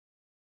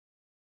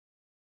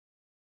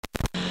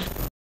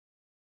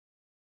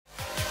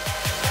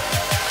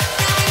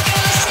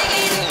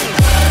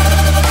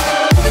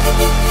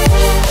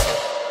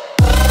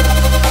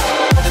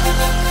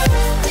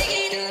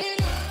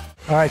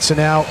All right, so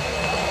now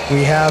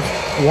we have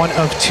one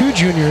of two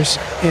juniors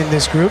in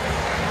this group.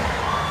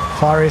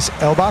 Faris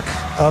Elbakh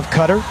of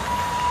Qatar.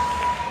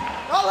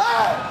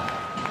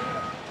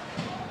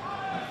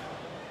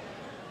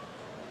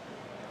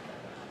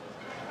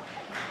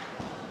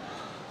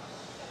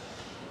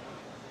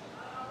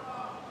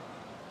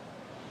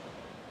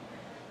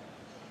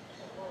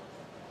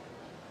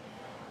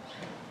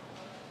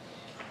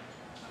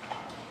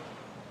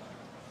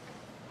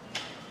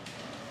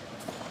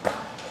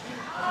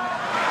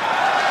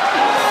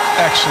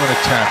 Excellent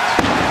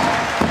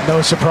attempt.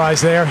 No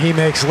surprise there. He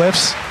makes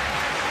lifts,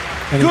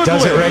 and he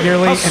does it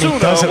regularly, and he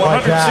does it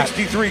like that.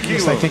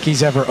 Least I think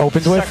he's ever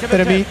opened with at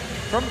a meet,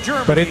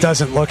 but it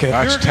doesn't look it.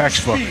 That's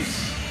textbook.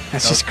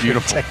 That's just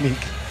beautiful technique.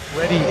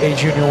 Already a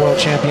junior world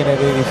champion at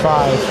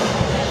 85.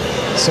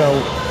 So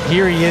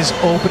here he is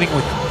opening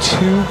with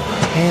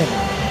 210.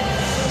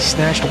 He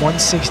snatched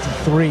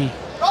 163.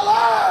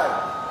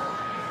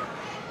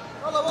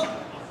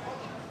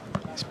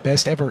 His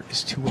best ever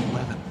is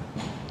 211.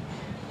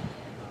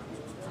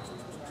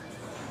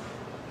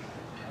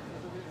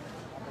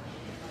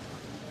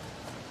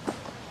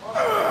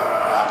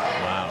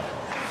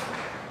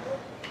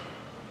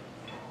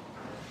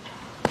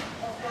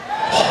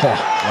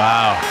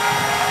 Wow.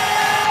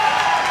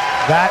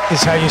 That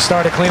is how you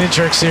start a clean and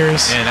jerk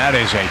series. And that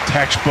is a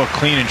textbook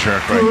clean and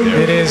jerk right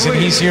there. It is, and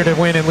he's here to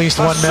win at least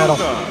one medal.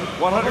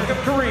 100 of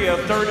Korea,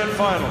 third and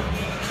final.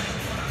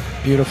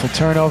 Beautiful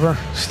turnover,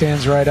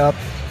 stands right up.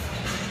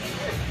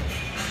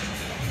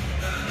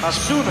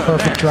 Hassona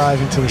Perfect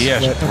drive into the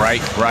split.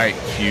 Yes, bright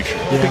future.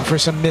 Hoping for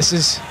some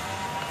misses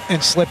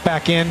and slip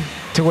back in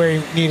to where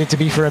you needed to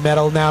be for a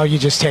medal. Now you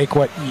just take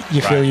what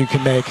you feel you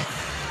can make.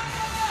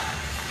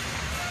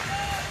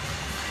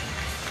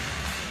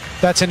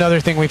 That's another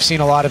thing we've seen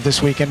a lot of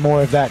this weekend,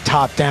 more of that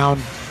top-down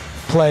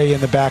play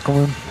in the back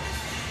room.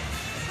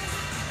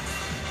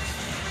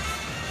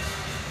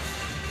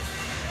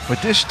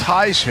 But this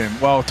ties him,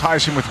 well,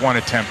 ties him with one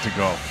attempt to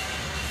go.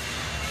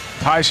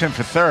 Ties him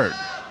for third,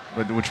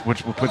 which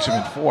puts him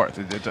in fourth.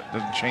 It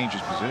doesn't change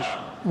his position.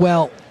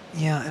 Well,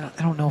 yeah,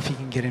 I don't know if he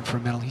can get in for a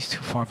medal. He's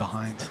too far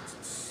behind.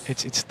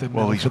 It's the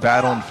well, he's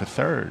battling for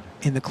third.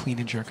 In the clean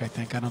and jerk, I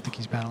think. I don't think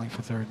he's battling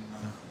for third.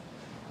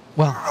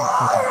 Well,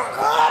 okay.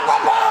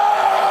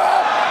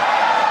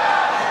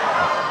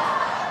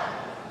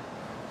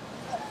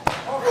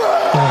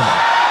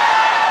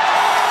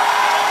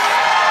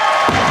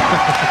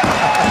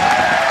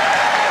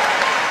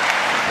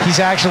 He's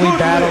actually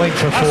battling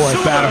for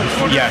fourth.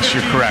 Yes,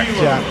 you're correct.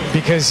 Yeah,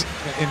 because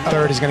in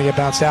third is going to get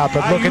bounced out.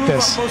 But look at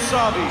this.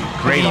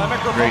 Great lift.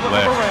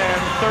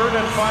 Third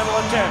and final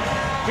attempt.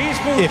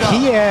 If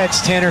he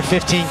adds 10 or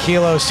 15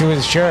 kilos to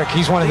his jerk,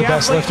 he's one of the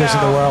best lifters in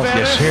the world.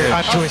 Yes,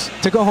 he is.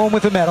 To go home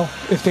with a medal,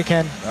 if they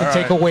can, and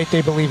take a weight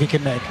they believe he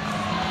can make.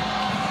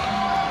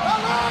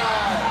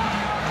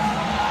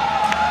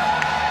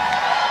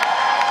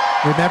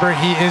 Remember,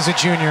 he is a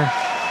junior.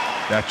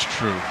 That's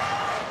true.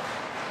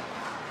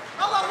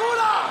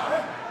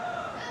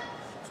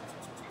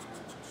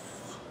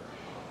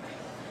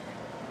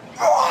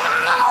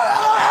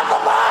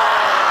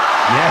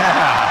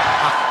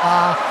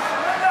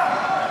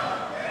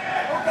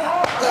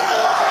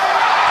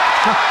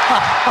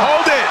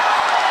 Hold it!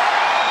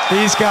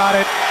 He's got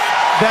it.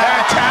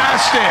 That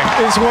fantastic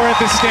is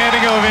worth a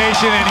standing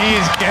ovation, and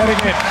he's getting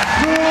it.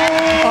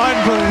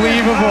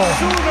 Unbelievable.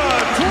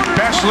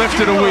 Best lift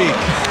of the week.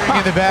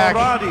 In the back.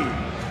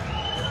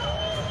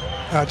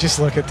 Just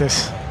look at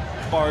this.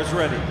 Bars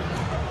ready.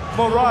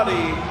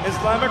 Moradi,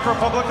 Islamic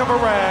Republic of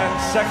Iran,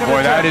 second.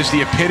 Boy, that is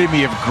the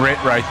epitome of grit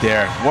right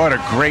there. What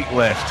a great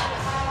lift.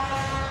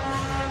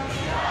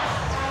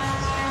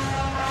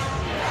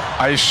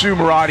 I assume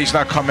Moradi's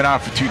not coming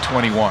out for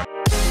 221.